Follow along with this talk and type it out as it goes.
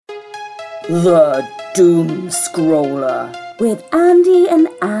The Doom Scroller with Andy and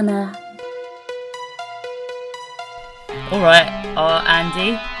Anna. Alright,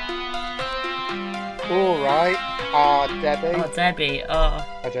 Andy. Alright, Debbie. Debbie.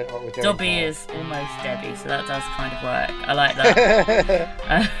 I don't know what we're doing. Dobby is almost Debbie, so that does kind of work. I like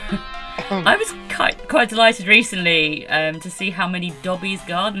that. I was quite delighted recently to see how many Dobby's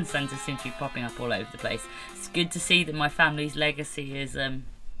garden centres seem to be popping up all over the place. It's good to see that my family's legacy is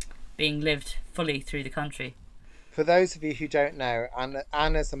being lived fully through the country. For those of you who don't know,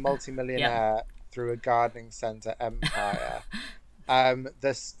 Anna's a multi-millionaire through a gardening centre empire.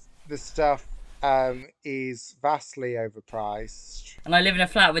 The stuff is vastly overpriced. And I live in a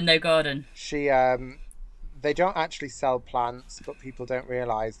flat with no garden. They don't actually sell plants, but people don't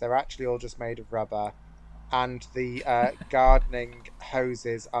realise they're actually all just made of rubber. And the gardening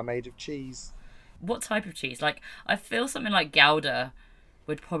hoses are made of cheese. What type of cheese? Like, I feel something like Gouda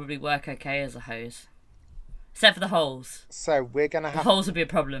would probably work okay as a hose. Except for the holes. So we're going to have... The holes would be a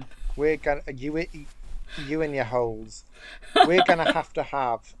problem. We're going to... You and your holes. We're going to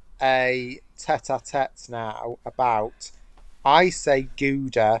have a tete-a-tete now about... I say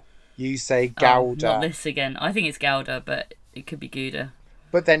Gouda, you say Gouda. Not this again. I think it's Gouda, but it could be Gouda.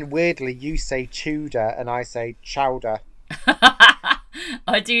 But then weirdly, you say Tudor and I say chowder.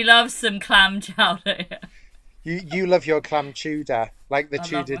 I do love some clam chowder. You love your clam Tudor, like the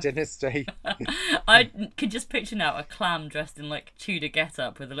Tudor dynasty. I could just picture now a clam dressed in like Tudor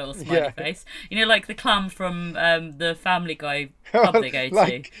get-up with a little smiley face. You know, like the clam from the Family Guy pub they go to.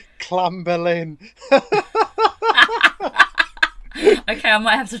 Like Clam Berlin. Okay, I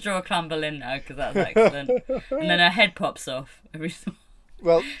might have to draw a clam Berlin now because that's excellent. And then her head pops off.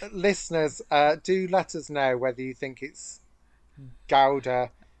 Well, listeners, do let us know whether you think it's Gouda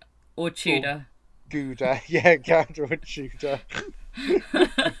or Tudor. Gouda, yeah, Gouda or Tudor.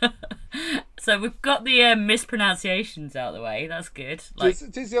 So we've got the mispronunciations out of the way. That's good.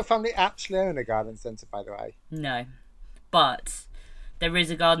 Does your family actually own a garden centre, by the way? No, but there is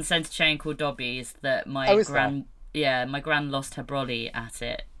a garden centre chain called Dobby's that my gran lost her brolly at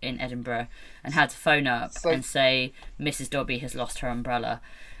it in Edinburgh and had to phone up and say Mrs. Dobby has lost her umbrella,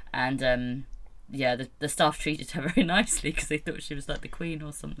 and the staff treated her very nicely because they thought she was like the Queen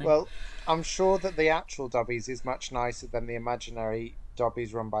or something. Well, I'm sure that the actual Dobby's is much nicer than the imaginary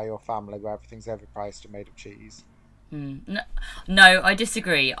Dobby's run by your family where everything's overpriced and made of cheese. No, I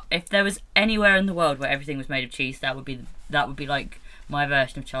disagree. If there was anywhere in the world where everything was made of cheese, that would be like my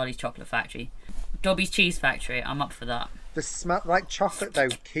version of Charlie's Chocolate Factory. Dobby's Cheese Factory, I'm up for that. The smell, like chocolate though,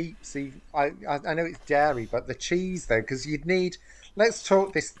 keeps... I know it's dairy, but the cheese though, because you'd need... Let's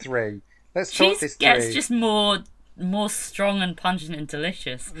talk this through. Cheese gets just more strong and pungent and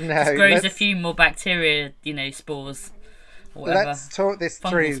delicious. No, it grows a few more bacteria, spores. Or whatever. Let's talk this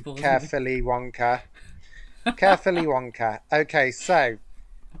through carefully, Wonka. Carefully, Wonka. Okay, so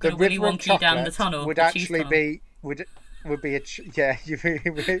the Willy river of Wonky down the chocolate tunnel, would the actually tunnel. be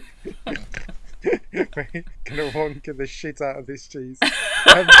gonna wonka the shit out of this cheese.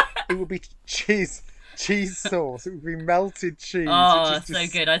 It would be cheese sauce. It would be melted cheese. Oh, so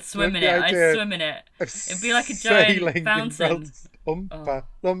good. I'd swim in it. It'd be like a giant fountain.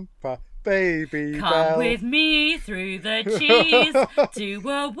 Lumpa, baby Come bell. with me through the cheese to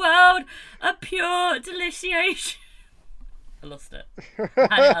a world of pure deliciation. I lost it.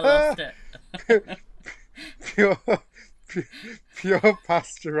 I lost it. Pure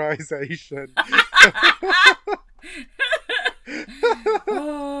pasteurization.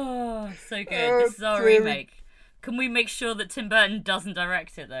 Oh, so good. This is our remake. Can we make sure that Tim Burton doesn't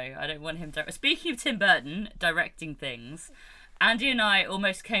direct it, though? I don't want him to... Speaking of Tim Burton directing things, Andy and I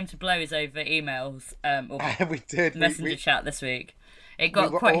almost came to blows over emails We did. messenger chat this week. It got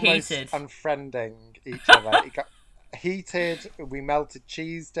we were quite almost heated. Unfriending each other. It got heated. We melted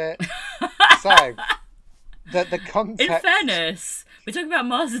cheesed it. So... The context... In fairness, we're talking about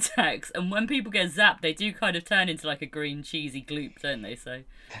Mars attacks, and when people get zapped, they do kind of turn into like a green cheesy gloop, don't they? So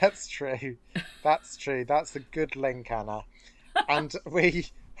that's true. That's true. That's a good link, Anna. And we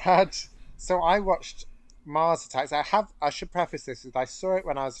had... So I watched Mars Attacks. I should preface this with I saw it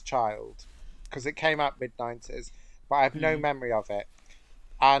when I was a child, because it came out mid-90s, but I have no memory of it.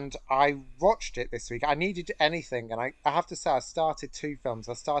 And I watched it this week. I needed anything, and I have to say I started two films.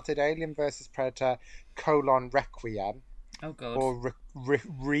 I started Alien vs Predator: Requiem. Oh god. Or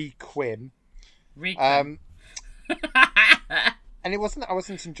Requiem. Requiem. And I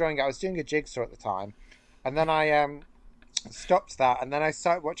wasn't enjoying it. I was doing a jigsaw at the time, and then I stopped that, and then I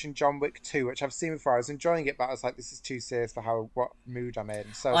started watching John Wick 2, which I've seen before. I was enjoying it, but I was like, this is too serious for what mood I'm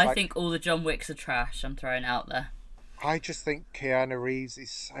in. So I think all the John Wicks are trash. I'm throwing it out there. I just think Keanu Reeves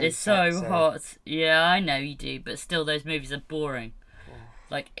is so It's sexy. so hot. Yeah, I know you do, but still, those movies are boring.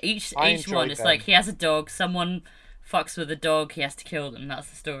 Like each one, it's them. like he has a dog. Someone fucks with a dog. He has to kill them. That's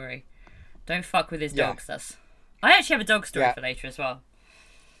the story. Don't fuck with his dogs. I actually have a dog story for later as well.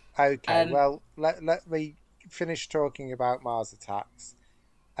 Okay, well, let me finish talking about Mars Attacks,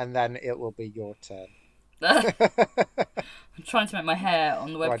 and then it will be your turn. I'm trying to make my hair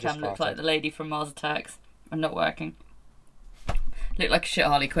on the webcam look like the lady from Mars Attacks. I'm not working. Look like a shit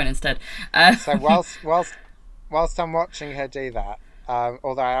Harley Quinn instead. So whilst I'm watching her do that,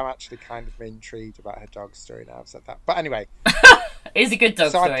 although I am actually kind of intrigued about her dog story now I've said that. But anyway. It's a good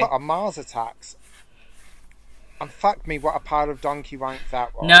dog story. So I put on Mars Attacks. And fuck me, what a pile of donkey wank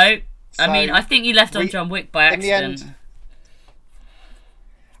that was. No. So I mean, I think you left on John Wick by accident. In the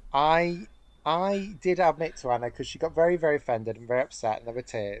end, I did admit to Anna, because she got very, very offended and very upset, and there were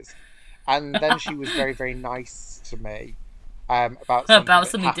tears. And then she was very, very nice to me about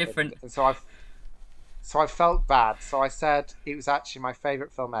something different. And so I felt bad. So I said it was actually my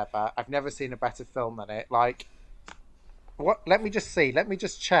favourite film ever. I've never seen a better film than it. Like, what? Let me just see. Let me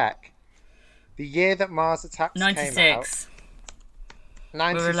just check. The year that Mars Attacks 96. came out.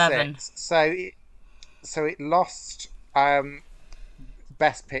 96. We're 11. So it lost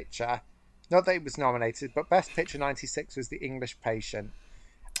Best Picture. Not that it was nominated, but Best Picture 96 was The English Patient.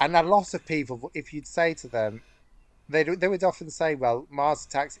 And a lot of people, if you'd say to them, they would often say, well, Mars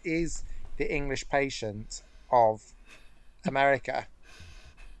Attacks is The English Patient of America.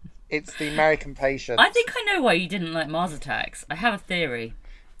 It's the American Patient. I think I know why you didn't like Mars Attacks. I have a theory.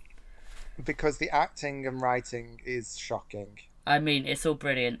 Because the acting and writing is shocking. I mean, it's all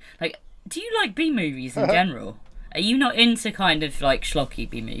brilliant. Like, do you like B-movies in general? Are you not into kind of like schlocky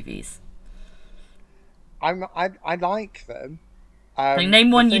B-movies? I like them. Like,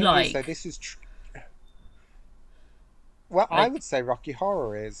 name one you like. Though, this is well, like, I would say Rocky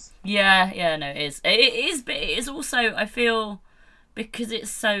Horror is. Yeah, no, it is. It is, but it is also, I feel, because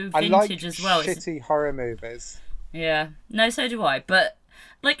it's so vintage as well. I like shitty horror movies. Yeah, no, so do I. But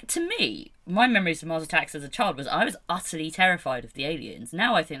like, to me, my memories of Mars Attacks as a child was I was utterly terrified of the aliens.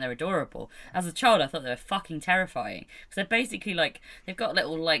 Now I think they're adorable. As a child, I thought they were fucking terrifying. Because they're basically like, they've got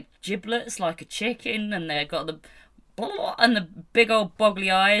little like giblets like a chicken, and they've got the and the big old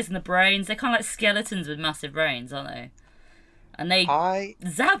boggly eyes and the brains. They're kind of like skeletons with massive brains, aren't they? And they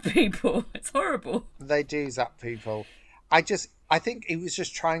zap people. It's horrible. They do zap people. I think it was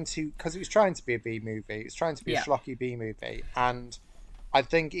just trying to, because it was trying to be a B movie. It was trying to be a schlocky B movie, and I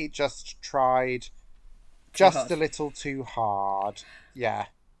think it just tried a little too hard. Yeah.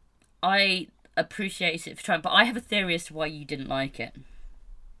 I appreciate it for trying, but I have a theory as to why you didn't like it.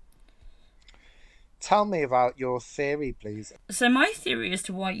 Tell me about your theory, please. So my theory as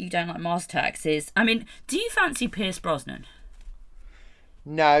to why you don't like Mars Attacks is, I mean, do you fancy Pierce Brosnan?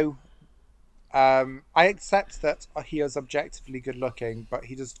 No. I accept that he is objectively good looking, but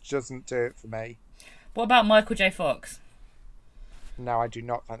he just doesn't do it for me. What about Michael J. Fox? No, I do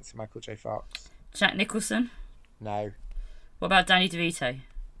not fancy Michael J. Fox. Jack Nicholson? No. What about Danny DeVito?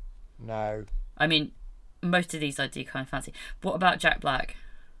 No. I mean, most of these I do kind of fancy. What about Jack Black?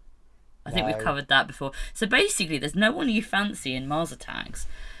 I think we've covered that before. So basically, there's no one you fancy in Mars Attacks.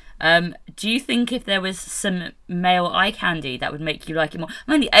 Do you think if there was some male eye candy that would make you like it more?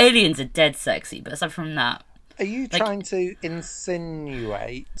 I mean, the aliens are dead sexy, but aside from that... Are you trying to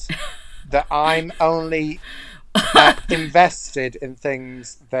insinuate that I'm only invested in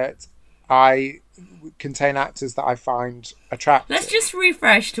things that contain actors that I find attractive? Let's just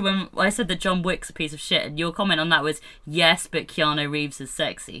refresh to when I said that John Wick's a piece of shit, and your comment on that was, yes, but Keanu Reeves is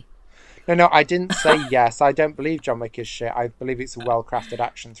sexy. No, I didn't say yes. I don't believe John Wick is shit. I believe it's a well-crafted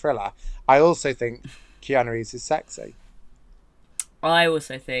action thriller. I also think Keanu Reeves is sexy. I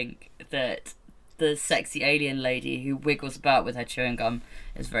also think that the sexy alien lady who wiggles about with her chewing gum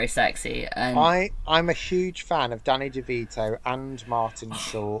is very sexy. And I'm a huge fan of Danny DeVito and Martin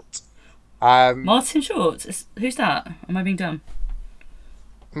Short. Martin Short? Who's that? Am I being dumb?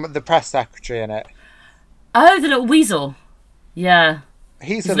 The press secretary in it. Oh, the little weasel. Yeah.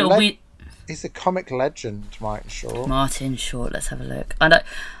 He's a comic legend, Martin Short. Martin Short, let's have a look.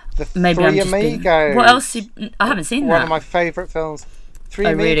 Maybe Three Amigos. What else? I haven't seen that. One of my favourite films. Three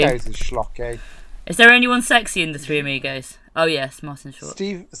Amigos is schlocky. Is there anyone sexy in the Three Amigos? Oh yes, Martin Short.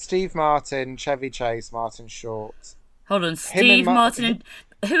 Steve Martin, Chevy Chase, Martin Short. Hold on, Steve Martin.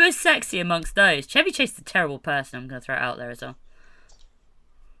 Who is sexy amongst those? Chevy Chase is a terrible person. I'm going to throw it out there as well.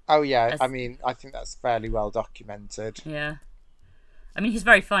 Oh yeah, I mean, I think that's fairly well documented. Yeah. I mean, he's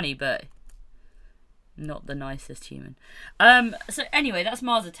very funny, but not the nicest human. So anyway, that's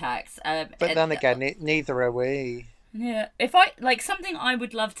Mars Attacks. But then again, neither are we. Yeah, if I like something I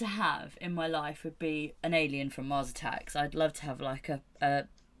would love to have in my life would be an alien from Mars Attacks. I'd love to have like a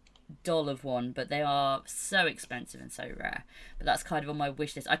doll of one, but they are so expensive and so rare. But that's kind of on my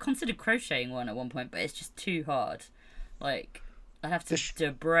wish list. I considered crocheting one at one point, but it's just too hard. Like I'd have to do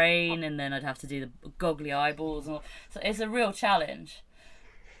a brain, and then I'd have to do the goggly eyeballs. So it's a real challenge.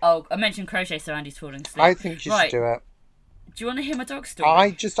 Oh, I mentioned crochet, so Andy's falling asleep. I think you should do it. Do you want to hear my dog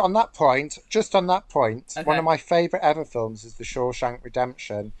story? Just on that point, okay. One of my favourite ever films is The Shawshank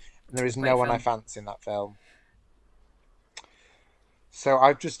Redemption, and there is no one I fancy in that film. So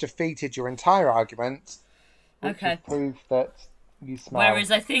I've just defeated your entire argument, which has proved that you smell. Whereas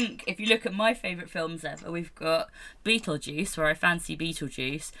I think if you look at my favourite films ever, we've got Beetlejuice, where I fancy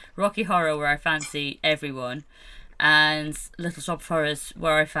Beetlejuice, Rocky Horror, where I fancy everyone, and Little Shop of Horrors,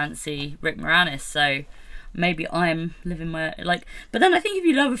 where I fancy Rick Moranis. So maybe I'm living my but then I think if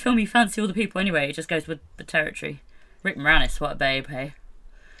you love a film, you fancy all the people anyway. It just goes with the territory. Rick Moranis, what a babe, hey.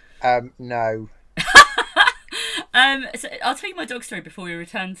 No. So I'll tell you my dog story before we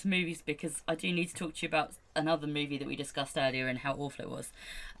return to movies, because I do need to talk to you about another movie that we discussed earlier and how awful it was.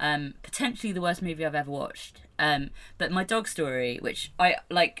 Potentially the worst movie I've ever watched. But my dog story, which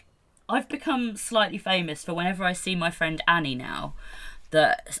I've become slightly famous for whenever I see my friend Annie now,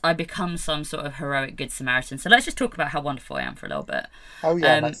 that I become some sort of heroic good Samaritan. So let's just talk about how wonderful I am for a little bit. Oh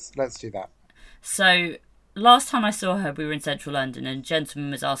yeah, let's do that. So last time I saw her, we were in central London, and a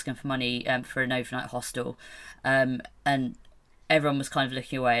gentleman was asking for money for an overnight hostel, and everyone was kind of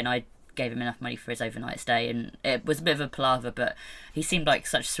looking away, and I gave him enough money for his overnight stay, and it was a bit of a palaver, but he seemed like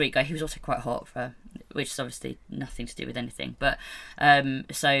such a sweet guy. He was also quite hot, which is obviously nothing to do with anything, but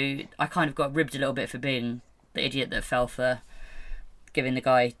so I kind of got ribbed a little bit for being the idiot that fell for giving the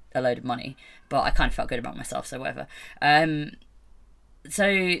guy a load of money, but I kind of felt good about myself, so whatever.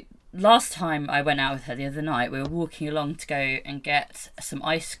 So last time I went out with her the other night, we were walking along to go and get some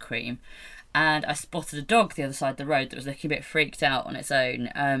ice cream, and I spotted a dog the other side of the road that was looking a bit freaked out on its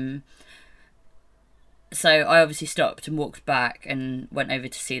own. So I obviously stopped and walked back and went over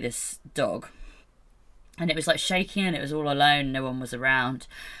to see this dog. And it was like shaking, and it was all alone, no one was around.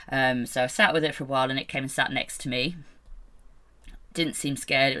 So I sat with it for a while, and it came and sat next to me. Didn't seem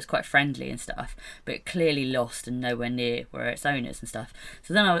scared, it was quite friendly and stuff, but clearly lost and nowhere near where its owners and stuff.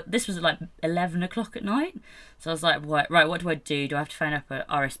 So then this was like 11 o'clock at night, so I was like, right, what do I do? Do I have to phone up an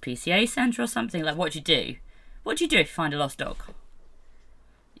RSPCA centre or something? Like, what do you do? What do you do if you find a lost dog?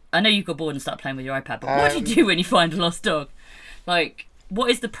 I know you got bored and started playing with your iPad, but what do you do when you find a lost dog? Like, what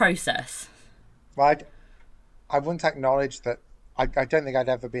is the process? Well, I wouldn't acknowledge that. I don't think I'd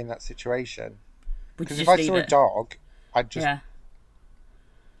ever be in that situation. Because if I saw a dog, I'd just... Yeah.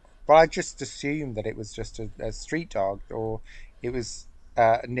 Well, I just assumed that it was just a street dog, or it was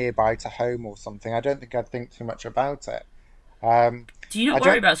nearby to home or something. I don't think I'd think too much about it. Do you not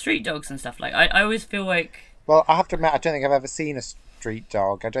worry about street dogs and stuff? Like, I always feel like... Well, I have to admit, I don't think I've ever seen a street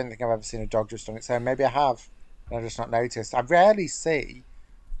dog. I don't think I've ever seen a dog just on its own. Maybe I have, and I've just not noticed. I rarely see,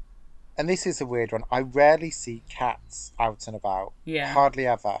 and this is a weird one, I rarely see cats out and about. Yeah. Hardly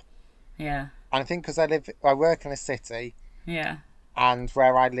ever. Yeah. And I think because I work in a city. Yeah. And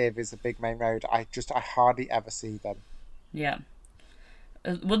where I live is a big main road. I hardly ever see them. Yeah.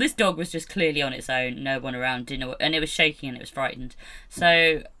 Well, this dog was just clearly on its own, no one around, and it was shaking and it was frightened.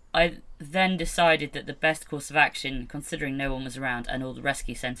 So I then decided that the best course of action, considering no one was around and all the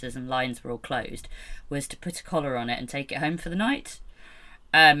rescue centres and lines were all closed, was to put a collar on it and take it home for the night.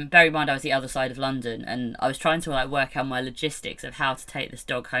 Bear in mind, I was the other side of London, and I was trying to work out my logistics of how to take this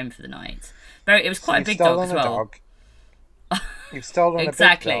dog home for the night. It was quite a big dog as well. Dog. You've stolen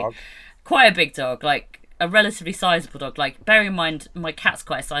exactly. A big dog. Quite a big dog, like a relatively sizable dog. Like, bear in mind, my cat's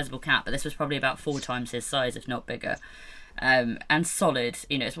quite a sizable cat, but this was probably about 4 times his size, if not bigger. And solid,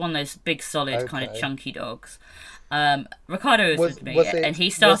 it's one of those big, solid, kind of chunky dogs. Ricardo was with me, and he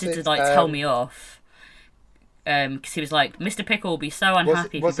started to tell me off. Because he was like, Mr. Pickle will be so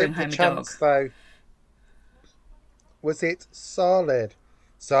unhappy if you bring home a dog. Though? Was it solid?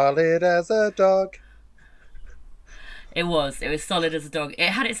 Solid as a dog? It was solid as a dog. It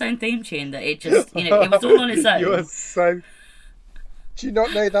had its own theme tune that it just, it was all on its own. You are so... Do you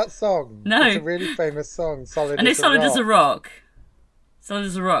not know that song? No. It's a really famous song, Solid and as it's solid a rock. as a rock. Solid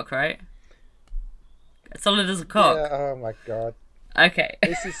as a rock, right? Solid as a cock. Yeah, oh my God. Okay.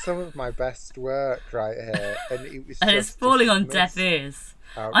 This is some of my best work right here. And it was and it's falling on deaf ears.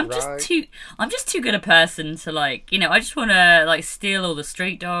 I'm just too good a person to I just want to steal all the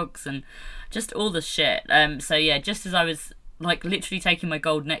street dogs and just all the shit. So yeah, just as I was literally taking my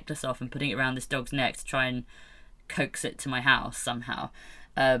gold necklace off and putting it around this dog's neck to try and coax it to my house somehow,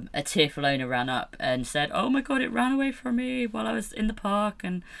 a tearful owner ran up and said, "Oh my god, it ran away from me while I was in the park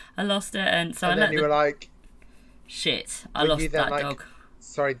and I lost it." And so and then you were like, "Shit, I lost that dog."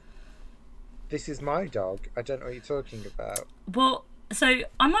 Sorry, this is my dog. I don't know what you're talking about. Well, so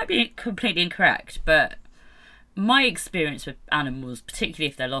I might be completely incorrect, but my experience with animals, particularly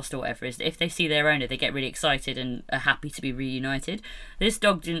if they're lost or whatever, is that if they see their owner, they get really excited and are happy to be reunited. This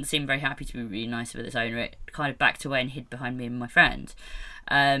dog didn't seem very happy to be reunited with its owner. It kind of backed away and hid behind me and my friend.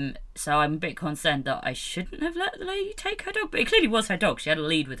 So I'm a bit concerned that I shouldn't have let the lady take her dog, but it clearly was her dog. She had a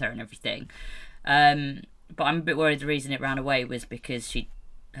lead with her and everything. But I'm a bit worried the reason it ran away was because she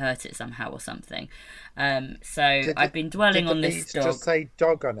hurt it somehow or something. I've been dwelling on this dog. Did just say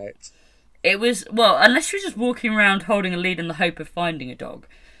dog on it? It was, well, unless she was just walking around holding a lead in the hope of finding a dog.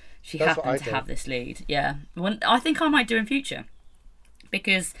 She happened to have this lead. Yeah. I think I might do in future.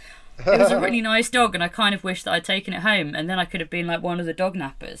 Because it was a really nice dog and I kind of wish that I'd taken it home and then I could have been like one of the dog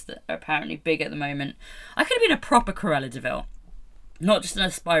nappers that are apparently big at the moment. I could have been a proper Cruella de Vil. Not just an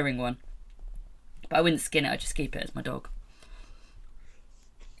aspiring one. But I wouldn't skin it, I'd just keep it as my dog.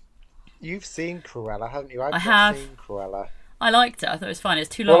 You've seen Cruella, haven't you? I have seen Cruella. I liked it. I thought it was fun. It's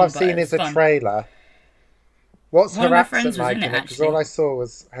too long. All I've seen is a trailer. What's her accent like in it? Because all I saw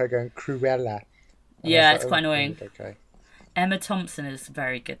was her going Cruella. Yeah, it's quite annoying. Okay. Emma Thompson is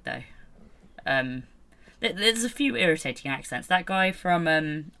very good though. There's a few irritating accents. That guy from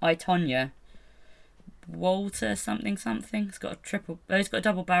I, Tonya, Walter something. He's got a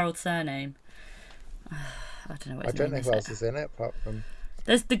double-barrelled surname. I don't know what his name is. I don't know who else is in it apart from.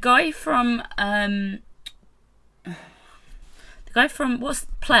 There's the guy from what's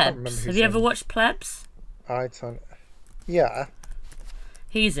Plebs? Have you ever watched Plebs? Yeah.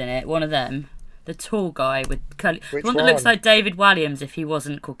 He's in it, one of them. The tall guy with curly... Which one that looks like David Walliams if he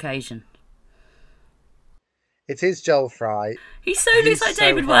wasn't Caucasian. It is Joel Fry. He looks like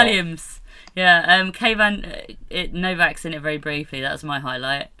David Walliams. Yeah, Novak's in it very briefly. That's my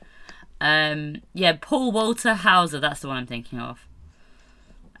highlight. Paul Walter Hauser, that's the one I'm thinking of.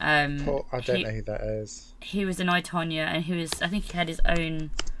 I don't know who that is. He was in I, Tonya, and I think he had his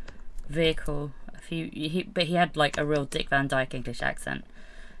own vehicle. But he had like a real Dick Van Dyke English accent.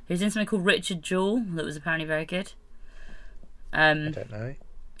 He was in something called Richard Jewell that was apparently very good. I don't know.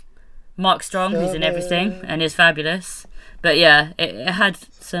 Mark Strong, who's in everything and is fabulous. But yeah, it had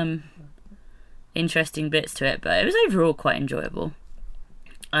some interesting bits to it, but it was overall quite enjoyable.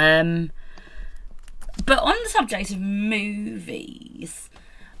 But on the subject of movies,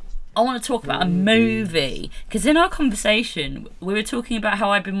 I want to talk about a movie, because in our conversation we were talking about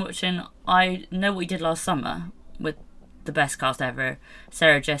how I've been watching I Know What We Did Last Summer with the best cast ever: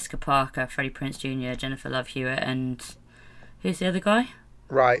 Sarah Jessica Parker, Freddie Prinze Jr., Jennifer Love Hewitt, and who's the other guy?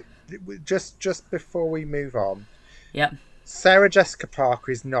 Right, just before we move on. Yep. Sarah Jessica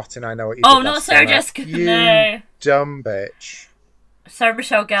Parker is not in I Know What You Did Last Summer. Oh, not Sarah Jessica. You no. Dumb bitch. Sarah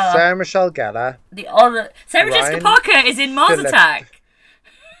Michelle Gellar. The other Sarah Jessica Parker is in Mars Attack.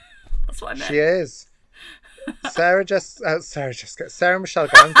 That's what I meant. She is. Sarah Michelle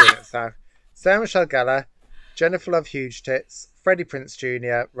Gellar. I'm doing it now. Sarah Michelle Gellar, Jennifer Love Huge Tits, Freddie Prinze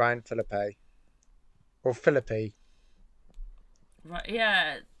Jr., Ryan Phillippe. Or Phillippe. Right,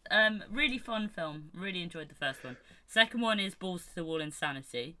 yeah. Really fun film. Really enjoyed the first one. Second one is balls to the wall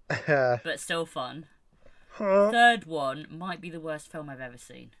insanity, but still fun. Third one might be the worst film I've ever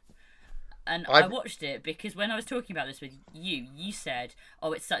seen. And I watched it because when I was talking about this with you said,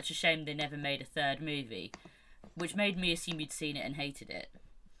 "Oh, it's such a shame they never made a third movie," which made me assume you'd seen it and hated it.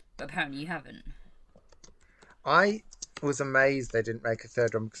 But apparently you haven't. I was amazed they didn't make a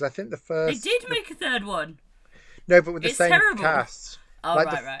third one because I think the first... They did make a third one. No, but with the same terrible. cast. Oh,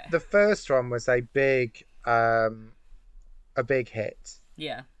 like right. The first one was a big hit.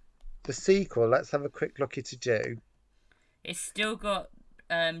 Yeah. The sequel, let's have a quick looky to do. It's still got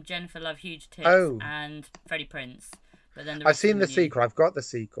Jennifer Love Huge Tits and Freddie Prinze. But then I've seen the sequel. I've got the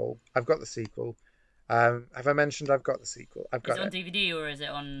sequel. Have I mentioned I've got the sequel? I've got it. Is it on DVD or is it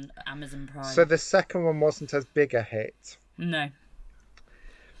on Amazon Prime? So the second one wasn't as big a hit. No.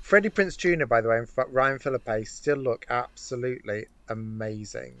 Freddie Prinze Jr., by the way, and Ryan Phillippe still look absolutely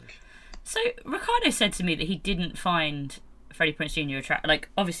amazing. So Ricardo said to me that he didn't find Freddie Prinze Jr. attractive. Like,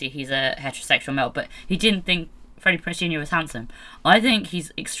 obviously he's a heterosexual male, but he didn't think Freddie Prinze Jr. was handsome. I think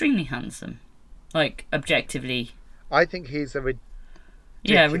he's extremely handsome. Like, objectively. I think he's a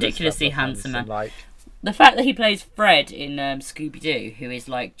ridiculously handsome man. Like, the fact that he plays Fred in Scooby-Doo, who is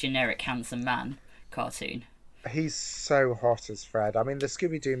like generic handsome man cartoon. He's so hot as Fred. I mean, the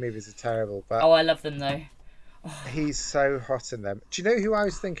Scooby-Doo movies are terrible, but... Oh, I love them, though. He's so hot in them. Do you know who I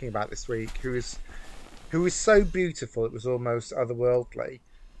was thinking about this week? Who is who was so beautiful it was almost otherworldly.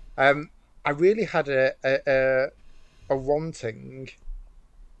 I really had a wanting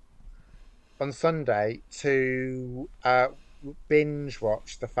on Sunday to binge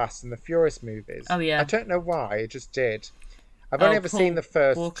watch the Fast and the Furious movies. Oh yeah. I don't know why, I just did. I've only ever seen the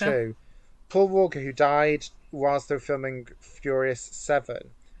first two. Paul Walker, who died whilst they were filming Furious 7.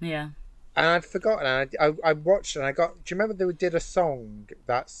 Yeah. And I'd forgotten. I watched and I got. Do you remember they did a song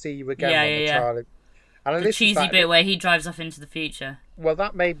that "See You Again" on the Charlie? And the cheesy bit where he drives off into the future. Well,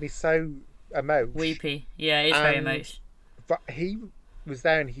 that made me so emotional. Weepy. Yeah, it's very emotional. But he was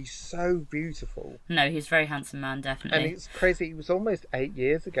there and he's so beautiful. No, he's a very handsome man, definitely. And it's crazy. It was almost 8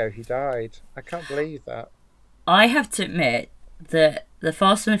 years ago he died. I can't believe that. I have to admit that the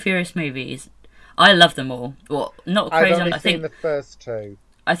Fast and the Furious movies, I love them all. Well, not crazy. I've only seen the first two.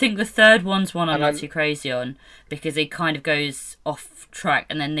 I think the third one's one I'm not too crazy on because it kind of goes off track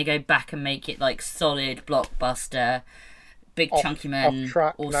and then they go back and make it like solid blockbuster, big chunky men,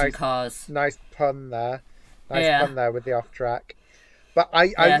 off-track, awesome cars. Nice pun there. Pun there with the off track. But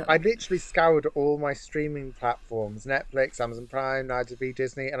I literally scoured all my streaming platforms, Netflix, Amazon Prime, ITV,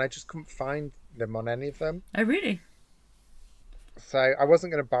 Disney, and I just couldn't find them on any of them. Oh, really? So I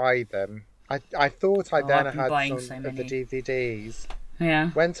wasn't going to buy them. I thought I then had some of the DVDs.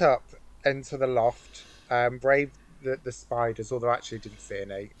 Yeah. Went up into the loft, braved the spiders, although I actually didn't see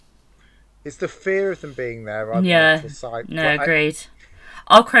any. It's the fear of them being there rather than the actual sight. No, agreed.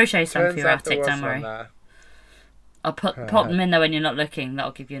 I'll crochet some for your attic, don't worry. I'll pop them in there when you're not looking.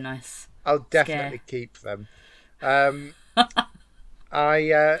 That'll give you a nice I'll definitely keep them. I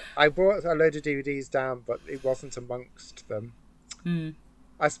brought a load of DVDs down, but it wasn't amongst them. Mm.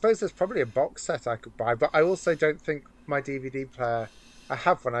 I suppose there's probably a box set I could buy, but I also don't think my DVD player... I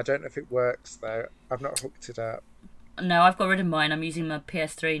have one. I don't know if it works, though. I've not hooked it up. No, I've got rid of mine. I'm using my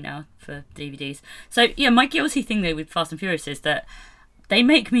PS3 now for DVDs. So, yeah, my guilty thing, though, with Fast and Furious is that they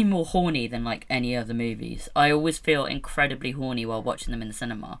make me more horny than, like, any other movies. I always feel incredibly horny while watching them in the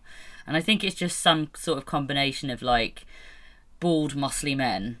cinema. And I think it's just some sort of combination of, like, bald, muscly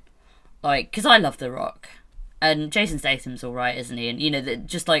men. Like, because I love The Rock. And Jason Statham's all right, isn't he? And, you know,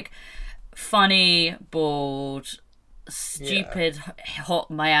 just, like, funny, bald... stupid hot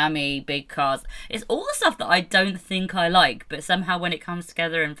Miami big cars. It's all the stuff that I don't think I like, but somehow when it comes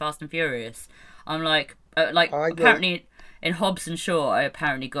together in Fast and Furious, I'm like apparently in Hobbs and Shaw I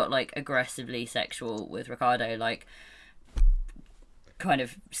apparently got like aggressively sexual with Ricardo, like kind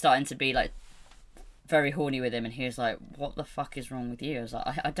of starting to be like very horny with him, and he was like, what the fuck is wrong with you? I was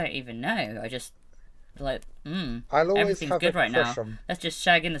like, I don't even know, I just like everything's good right now. Let's just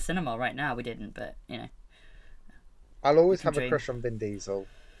shag in the cinema right now. We didn't, but you know, I'll always have a crush on Vin Diesel.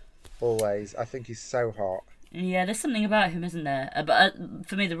 Always. I think he's so hot. Yeah, there's something about him, isn't there? But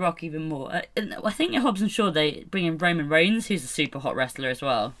for me, The Rock even more. I think in Hobbs and Shaw they bring in Roman Reigns, who's a super hot wrestler as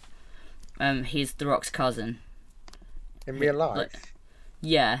well. He's The Rock's cousin. In real life?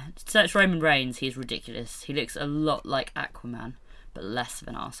 Yeah. Search Roman Reigns, he's ridiculous. He looks a lot like Aquaman, but less of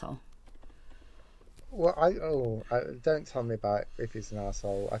an arsehole. Well, don't tell me about if he's an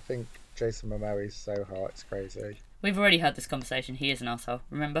arsehole. I think Jason Momoa is so hot, it's crazy. We've already had this conversation. He is an arsehole,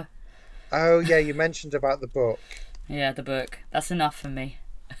 remember? Oh, yeah, you mentioned about the book. Yeah, the book. That's enough for me.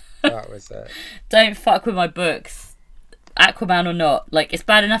 That was it. Don't fuck with my books. Aquaman or not. Like, it's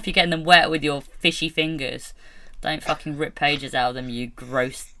bad enough you're getting them wet with your fishy fingers. Don't fucking rip pages out of them, you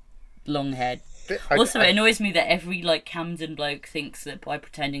gross long head. Also, it annoys me that every, like, Camden bloke thinks that by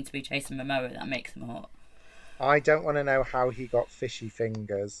pretending to be Jason Momoa, that makes him hot. I don't want to know how he got fishy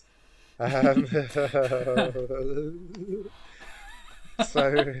fingers. So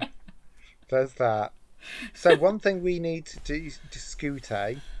there's that. So one thing we need to do is discute.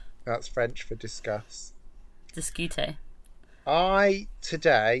 That's French for discuss. Discute.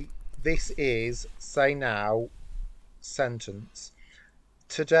 This is say now sentence.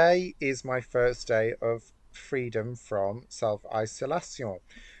 Today is my first day of freedom from self-isolation.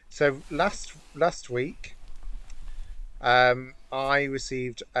 So last week, I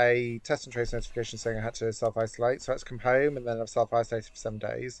received a test and trace notification saying I had to self-isolate. So I had to come home and then I've self-isolated for 7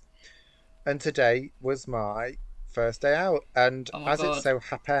 days. And today was my first day out. And it so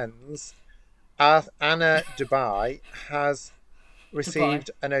happens, Anna Dubai has received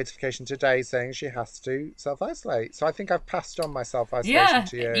a notification today saying she has to self-isolate. So I think I've passed on my self-isolation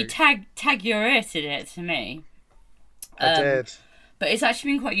to you. You tag your ear to it to me. I did. But it's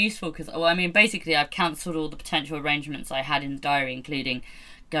actually been quite useful because, well, I mean, basically I've cancelled all the potential arrangements I had in the diary, including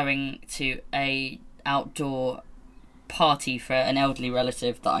going to a outdoor party for an elderly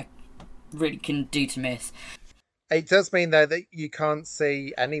relative that I really couldn't do to miss. It does mean, though, that you can't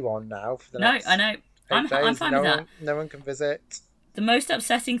see anyone now for the next I know. I'm fine with that. No one can visit. The most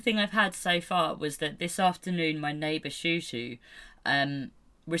upsetting thing I've had so far was that this afternoon my neighbour Shushu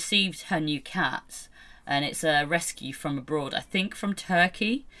received her new cat, and it's a rescue from abroad, I think from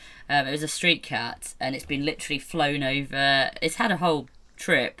Turkey. It was a street cat, and it's been literally flown over. It's had a whole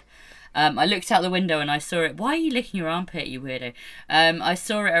trip. I looked out the window and I saw it. Why are you licking your armpit, you weirdo? I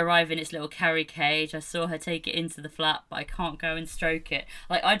saw it arrive in its little carry cage. I saw her take it into the flat, but I can't go and stroke it.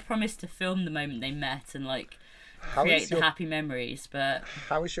 Like, I'd promised to film the moment they met and, like, create the happy memories, but...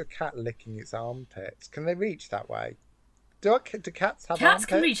 How is your cat licking its armpits? Can they reach that way? Do cats have armpits? Cats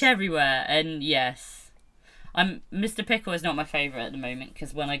can reach everywhere, and yes. Mr. Pickle is not my favourite at the moment,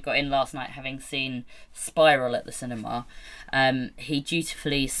 because when I got in last night, having seen Spiral at the cinema, he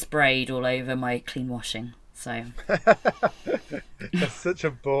dutifully sprayed all over my clean washing. So that's such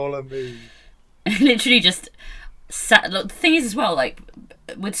a baller move. Literally just sat. Look, the thing is as well, like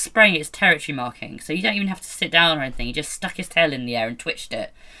with spraying, it's territory marking, so you don't even have to sit down or anything. He just stuck his tail in the air and twitched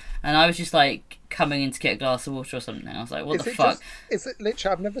it, and I was just like coming in to get a glass of water or something. I was like, what the fuck? Is it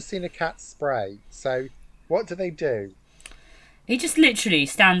literally? I've never seen a cat spray. So what do they do? He just literally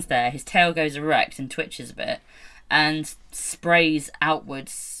stands there, his tail goes erect and twitches a bit, and sprays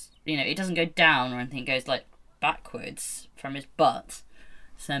outwards. You know, it doesn't go down or anything, it goes like backwards from his butt.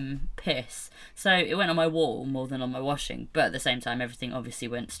 Some piss. So it went on my wall more than on my washing, but at the same time, everything obviously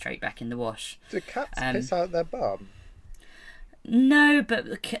went straight back in the wash. Do cats piss out their bum? No, but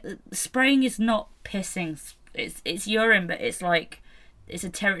spraying is not pissing. It's urine, but it's like... It's a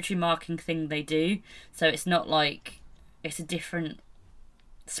territory marking thing they do, so it's not like it's a different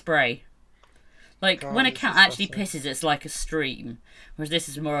spray. Like when a cat actually pisses, it's like a stream, whereas this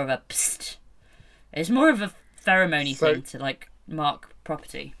is more of a psst. It's more of a pheromone thing to like mark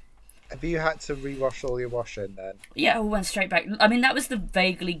property. Have you had to rewash all your washing then? Yeah, it all went straight back. I mean, that was the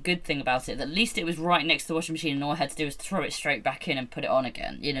vaguely good thing about it. At least it was right next to the washing machine, and all I had to do was throw it straight back in and put it on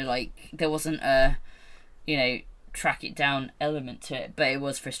again. You know, like there wasn't a, track it down element to it, but it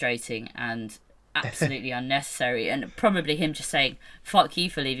was frustrating and absolutely unnecessary, and probably him just saying fuck you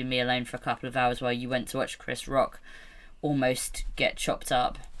for leaving me alone for a couple of hours while you went to watch Chris Rock almost get chopped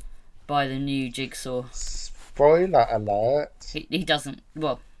up by the new Jigsaw. Spoiler alert. He doesn't.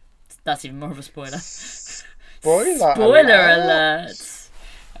 Well, that's even more of a spoiler. Spoiler alert.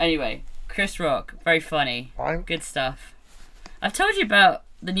 Anyway, Chris Rock, very funny. Good stuff. I've told you about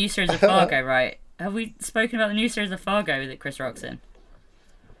the new series of Fargo, right? Have we spoken about the new series of Fargo that Chris Rock's in?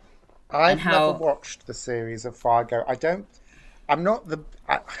 I've never watched the series of Fargo. I've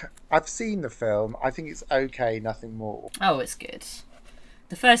seen the film. I think it's okay, nothing more. Oh, it's good.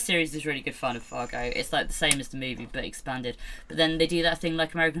 The first series is really good fun of Fargo. It's like the same as the movie, but expanded. But then they do that thing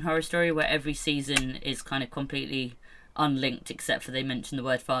like American Horror Story, where every season is kind of completely unlinked, except for they mention the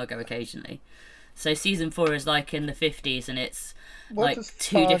word Fargo occasionally. So season 4 is like in the 50s, and it's what does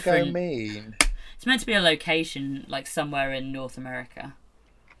Fargo mean? It's meant to be a location, like somewhere in North America.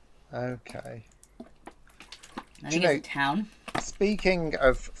 Okay. I think it's a town. Speaking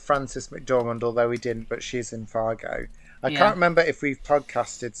of Frances McDormand, although we didn't, but she's in Fargo. I can't remember if we've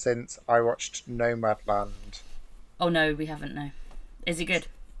podcasted since I watched Nomadland. Oh no, we haven't. No. Is it good?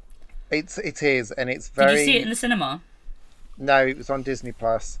 It is, and it's very. Did you see it in the cinema? No, it was on Disney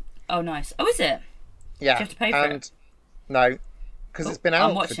Plus. Oh, nice. Oh, is it? Yeah. Do you have to pay for it? No, because it's been out.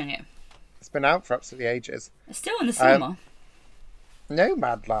 I'm watching it. It's been out for absolutely ages. It's still in the cinema.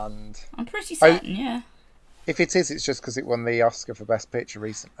 Nomadland. I'm pretty certain, yeah. If it is, it's just because it won the Oscar for Best Picture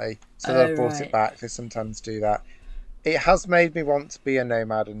recently. So they've brought it back. They sometimes do that. It has made me want to be a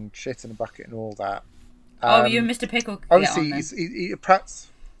nomad and shit in a bucket and all that. You and Mr. Pickle. Obviously, perhaps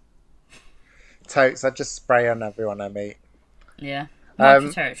totes. I just spray on everyone I meet. Yeah.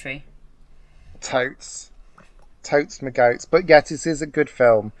 Market territory. Totes my goats. But yet, it is a good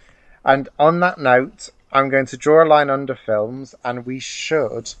film. And on that note, I'm going to draw a line under films, and we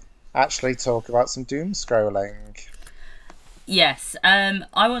should actually talk about some doom scrolling. Yes.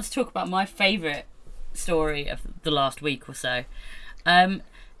 I want to talk about my favourite story of the last week or so.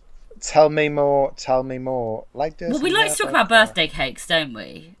 Tell me more. Like this. Well, we like to talk about birthday cakes, don't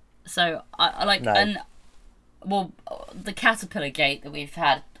we? So I like the caterpillar gate that we've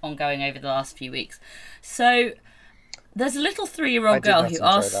had ongoing over the last few weeks. So there's a little 3-year-old girl who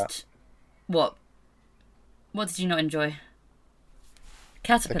asked, "What did you not enjoy?"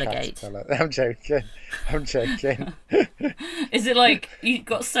 Caterpillar gate. I'm joking. Is it like you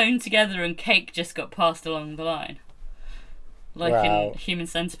got sewn together and cake just got passed along the line? Like in Human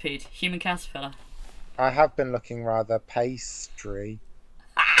Centipede, Human Caterpillar. I have been looking rather pastry.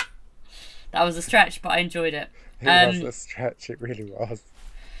 That was a stretch, but I enjoyed it. It was a stretch, it really was.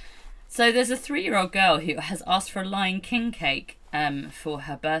 So there's a 3-year-old girl who has asked for a Lion King cake for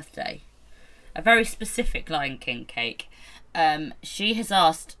her birthday. A very specific Lion King cake. She has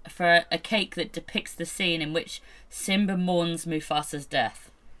asked for a cake that depicts the scene in which Simba mourns Mufasa's death.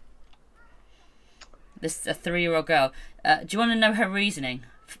 This is a 3-year-old girl. Do you want to know her reasoning?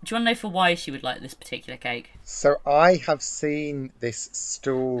 Do you want to know for why she would like this particular cake? So I have seen this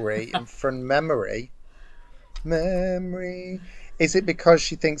story and from memory. Is it because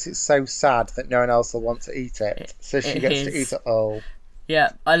she thinks it's so sad that no one else will want to eat it? So she gets to eat it all.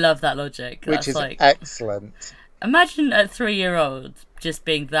 Yeah, I love that logic. Which is excellent. Imagine a 3-year-old just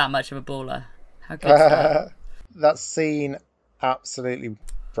being that much of a baller. How good is that? That scene absolutely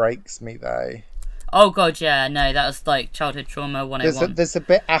breaks me, though. Oh, God, yeah. No, that was like childhood trauma 101. There's a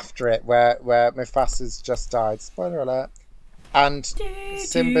bit after it where Mufasa's just died. Spoiler alert. And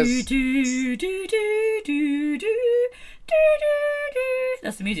Simba's...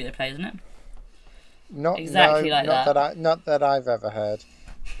 That's the music they play, isn't it? Not that I've ever heard.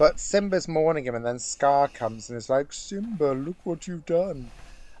 But Simba's mourning him, and then Scar comes and is like, Simba, look what you've done.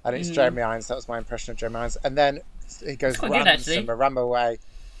 And it's Jeremy Irons. That was my impression of Jeremy Irons. And then he goes, ram, Simba, ram away.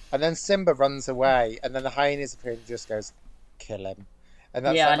 And then Simba runs away, and then the hyenas appear and just goes, kill him. And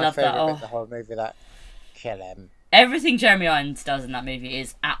that's my favourite bit of the whole movie, that kill him. Everything Jeremy Irons does in that movie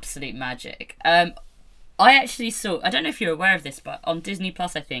is absolute magic. I actually saw, I don't know if you're aware of this, but on Disney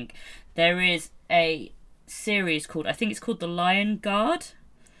Plus, I think, there is a series called, I think it's called The Lion Guard,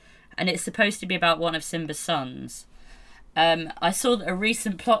 and it's supposed to be about one of Simba's sons. I saw a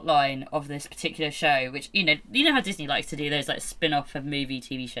recent plotline of this particular show, which, you know how Disney likes to do those like spin-off of movie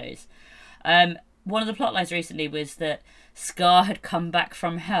TV shows. One of the plotlines recently was that Scar had come back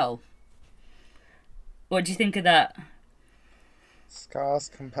from hell. What do you think of that? Scar's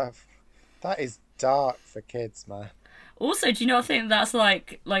come back. That is dark for kids, man. Also, do you not think that's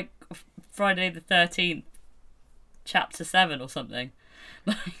like Friday the 13th, Chapter 7 or something?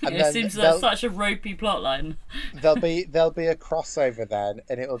 It seems like such a ropey plotline. There'll be a crossover then,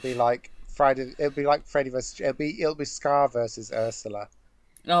 and it'll be like Friday. It'll be like Freddy versus. It'll be Scar versus Ursula.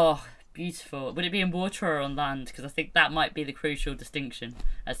 Oh, beautiful! Would it be in water or on land? Because I think that might be the crucial distinction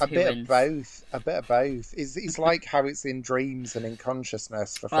as to who wins. A bit of both. It's like how it's in dreams and in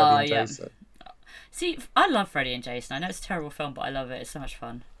consciousness for Freddy and Jason. See, I love Freddy and Jason. I know it's a terrible film, but I love it. It's so much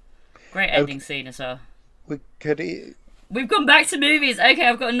fun. Great ending scene as well. We've gone back to movies. Okay,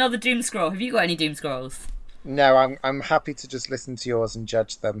 I've got another doom scroll. Have you got any doom scrolls? No, I'm happy to just listen to yours and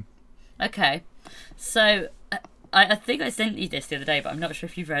judge them. Okay. So, I think I sent you this the other day, but I'm not sure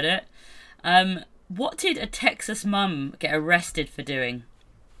if you've read it. What did a Texas mum get arrested for doing?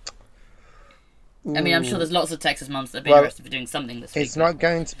 Ooh. I mean, I'm sure there's lots of Texas mums that have been arrested for doing something this week. It's not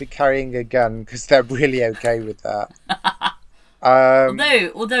going to be carrying a gun, because they're really okay with that.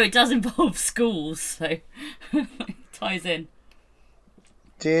 Although it does involve schools, so ties in.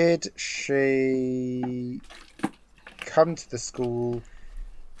 Did she come to the school,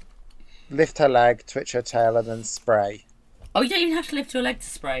 lift her leg, twitch her tail, and then spray? Oh, you don't even have to lift your leg to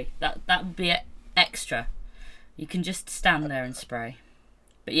spray. That would be extra. You can just stand there and spray.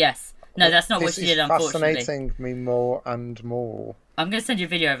 But yes, no, that's not what she did. Unfortunately, this is fascinating me more and more. I'm going to send you a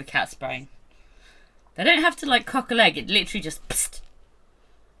video of a cat spraying. They don't have to cock a leg. It literally just psst.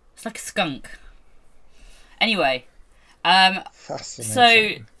 It's like a skunk. Anyway, so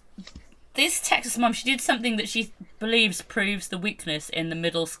this Texas mum, she did something that she believes proves the weakness in the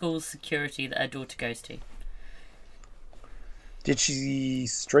middle school security that her daughter goes to. Did she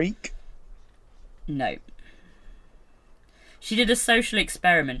streak? No. She did a social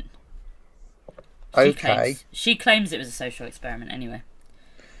experiment. She claims it was a social experiment anyway.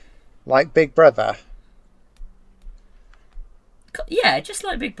 Like Big Brother? Yeah, just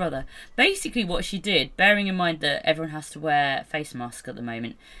like Big Brother. Basically what she did, bearing in mind that everyone has to wear face masks at the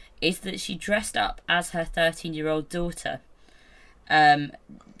moment, is that she dressed up as her 13-year-old daughter,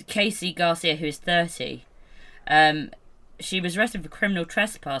 Casey Garcia, who is 30. She was arrested for criminal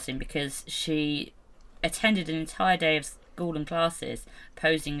trespassing because she attended an entire day of school and classes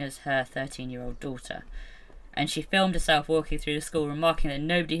posing as her 13-year-old daughter. And she filmed herself walking through the school, remarking that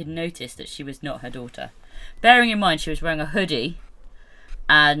nobody had noticed that she was not her daughter. Bearing in mind she was wearing a hoodie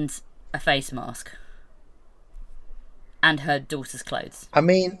and a face mask. And her daughter's clothes. I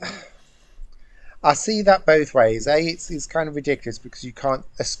mean, I see that both ways. It's kind of ridiculous because you can't...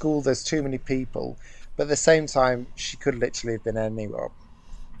 A school, there's too many people. But at the same time, she could literally have been anywhere.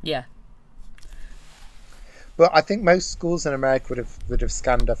 Yeah. But I think most schools in America would have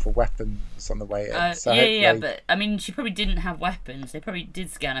scanned her for weapons on the way in. So yeah, but I mean, she probably didn't have weapons. They probably did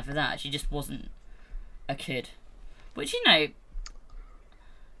scan her for that. She just wasn't a kid. Which,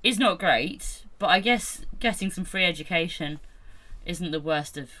 is not great, but I guess getting some free education isn't the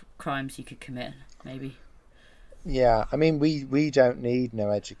worst of crimes you could commit, maybe. Yeah, I mean, we don't need no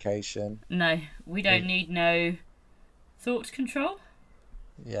education. No, we don't need no thought control.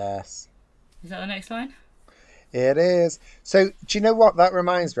 Yes. Is that the next line? It is. So, do you know what that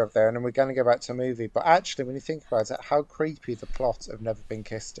reminds me of there? And then we're going to go back to a movie. But actually, when you think about it, how creepy the plot of Never Been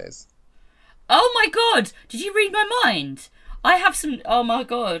Kissed is. Oh my god! Did you read my mind? I have some... Oh my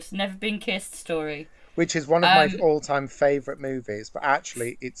god, Never Been Kissed story. Which is one of my all-time favourite movies. But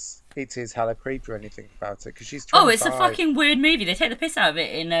actually, it is hella creepy when you think about it. Because she's 25. Oh, it's a fucking weird movie. They take the piss out of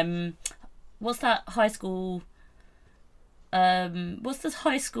it in... what's that high school... what's this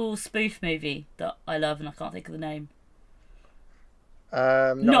high school spoof movie that I love and I can't think of the name?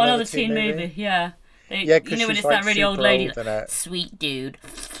 Not Another teen movie. Yeah. Yeah, you know when it's like that really old lady, old, sweet dude.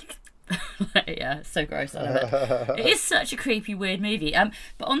 Yeah, so gross. I love it. It is such a creepy, weird movie.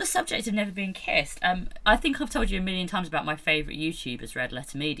 But on the subject of Never Been Kissed, I think I've told you a million times about my favourite YouTubers, Red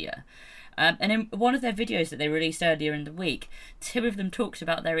Letter Media. And in one of their videos that they released earlier in the week, 2 of them talked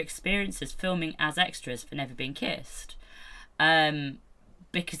about their experiences filming as extras for Never Been Kissed.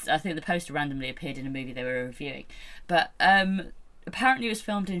 Because I think the poster randomly appeared in a movie they were reviewing. But apparently it was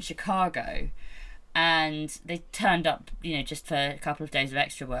filmed in Chicago, and they turned up, just for a couple of days of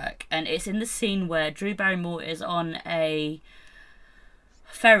extra work. And it's in the scene where Drew Barrymore is on a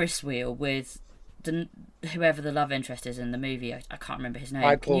Ferris wheel with whoever the love interest is in the movie. I can't remember his name.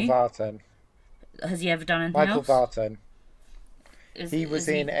 Michael Vartan. Has he ever done anything else? Michael Vartan. He was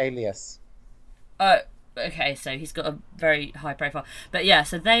in Alias. Oh, okay, so he's got a very high profile. But yeah,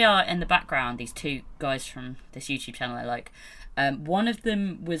 so they are in the background, these 2 guys from this YouTube channel I like. One of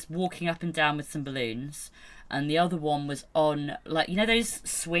them was walking up and down with some balloons, and the other one was on, those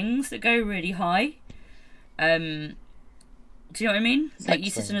swings that go really high? Do you know what I mean? Like, you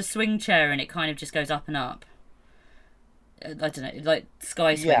sit in a swing chair and it kind of just goes up and up. I don't know, like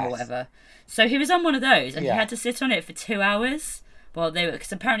Sky Swing or whatever. So he was on one of those, and he had to sit on it for 2 hours. Well,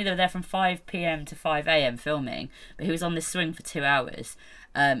 because apparently they were there from 5 p.m. to 5 a.m. filming, but he was on this swing for 2 hours,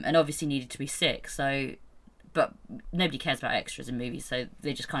 and obviously needed to be sick. So, but nobody cares about extras in movies, so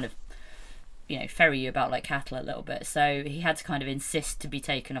they just kind of, ferry you about like cattle a little bit. So he had to kind of insist to be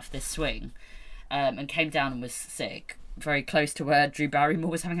taken off this swing, and came down and was sick, very close to where Drew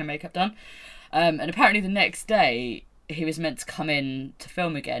Barrymore was having her makeup done. And apparently the next day, he was meant to come in to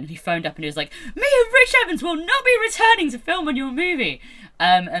film again, and he phoned up and he was like, "Me and Rich Evans will not be returning to film on your movie."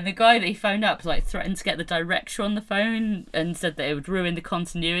 And the guy that he phoned up threatened to get the director on the phone and said that it would ruin the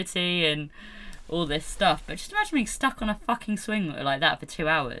continuity and all this stuff. But just imagine being stuck on a fucking swing like that for 2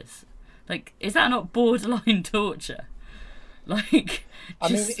 hours. Like, is that not borderline torture? Like,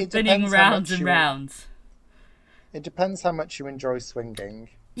 just spinning rounds and rounds. It depends how much you enjoy swinging.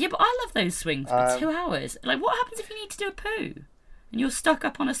 Yeah, but I love those swings for 2 hours. Like, what happens if you need to do a poo and you're stuck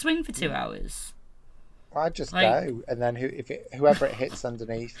up on a swing for 2 hours? Well, I'd just go, and then whoever it hits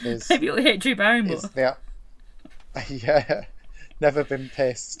underneath is... Maybe it'll hit Drew Barrymore. Yeah, never been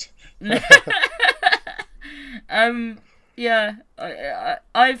pissed. Yeah,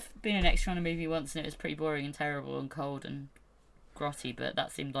 I've been an extra on a movie once, and it was pretty boring and terrible and cold and grotty, but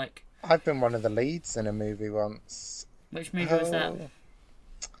that seemed like... I've been one of the leads in a movie once. Which movie was that?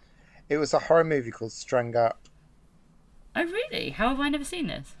 It was a horror movie called Strung Up. Oh, really? How have I never seen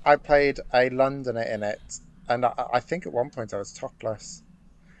this? I played a Londoner in it, and I think at one point I was topless.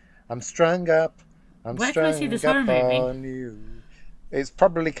 I'm strung up. Where can I see this horror movie? On you. It's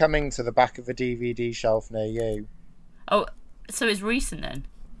probably coming to the back of a DVD shelf near you. Oh, so it's recent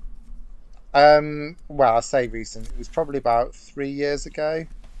then? Well, I say recent. It was probably about 3 years ago.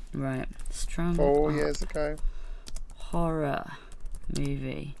 Right. Strung 4 years ago. Horror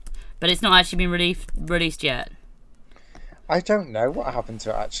movie. But it's not actually been released yet. I don't know what happened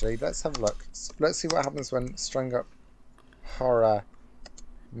to it, actually. Let's have a look. Let's see what happens when Strung Up horror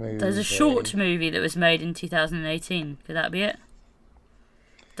movie. There's a short movie that was made in 2018. Could that be it?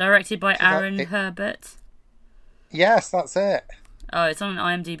 Directed by Aaron Herbert. Yes, that's it. Oh, it's on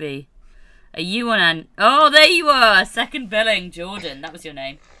IMDb. Are you on Oh, there you are! Second billing, Jordan. That was your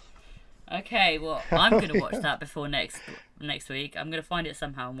name. Okay, well, I'm going to watch that before next week. I'm going to find it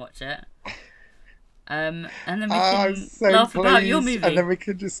somehow and watch it. And then we can laugh about your movie. And then we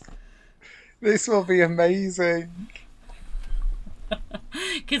can just... This will be amazing.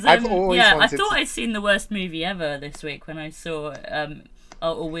 Because I thought I'd seen the worst movie ever this week when I saw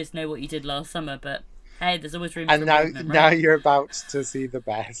I'll Always Know What You Did Last Summer, but hey, there's always room for improvement, right? Now you're about to see the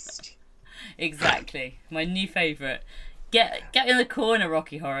best. Exactly. My new favourite. Get in the corner,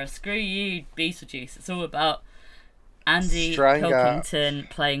 Rocky Horror. Screw you, Beetlejuice. It's all about Andy Pilkington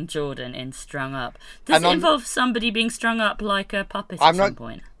playing Jordan in Strung Up. Does it involve somebody being strung up like a puppet at some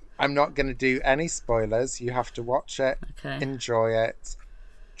point? I'm not going to do any spoilers. You have to watch it, enjoy it.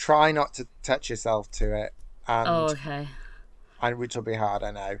 Try not to touch yourself to it. And which will be hard,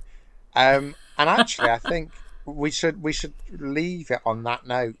 I know. And actually, I think we should leave it on that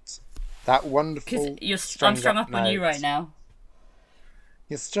note. That wonderful. I'm strung up on you right now.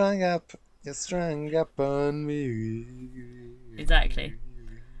 You're strung up on me. Exactly.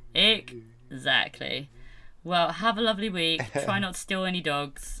 Well, have a lovely week. Try not to steal any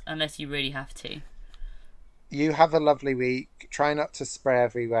dogs unless you really have to. You have a lovely week. Try not to spray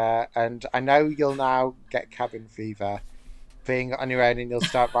everywhere. And I know you'll now get cabin fever being on your own, and you'll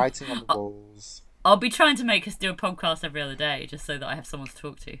start writing on the walls. I'll be trying to make us do a podcast every other day just so that I have someone to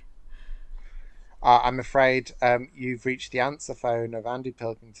talk to. I'm afraid you've reached the answer phone of Andy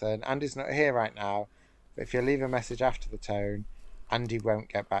Pilkington. Andy's not here right now, but if you leave a message after the tone, Andy won't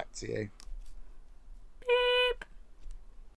get back to you.